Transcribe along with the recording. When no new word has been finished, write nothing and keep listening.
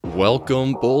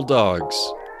Welcome, Bulldogs!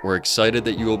 We're excited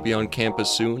that you will be on campus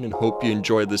soon and hope you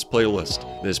enjoy this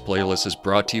playlist. This playlist is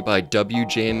brought to you by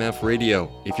WJMF Radio.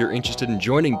 If you're interested in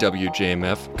joining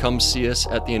WJMF, come see us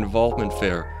at the Involvement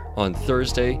Fair on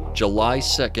Thursday, July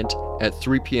 2nd at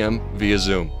 3 p.m. via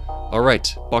Zoom.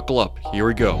 Alright, buckle up, here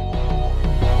we go.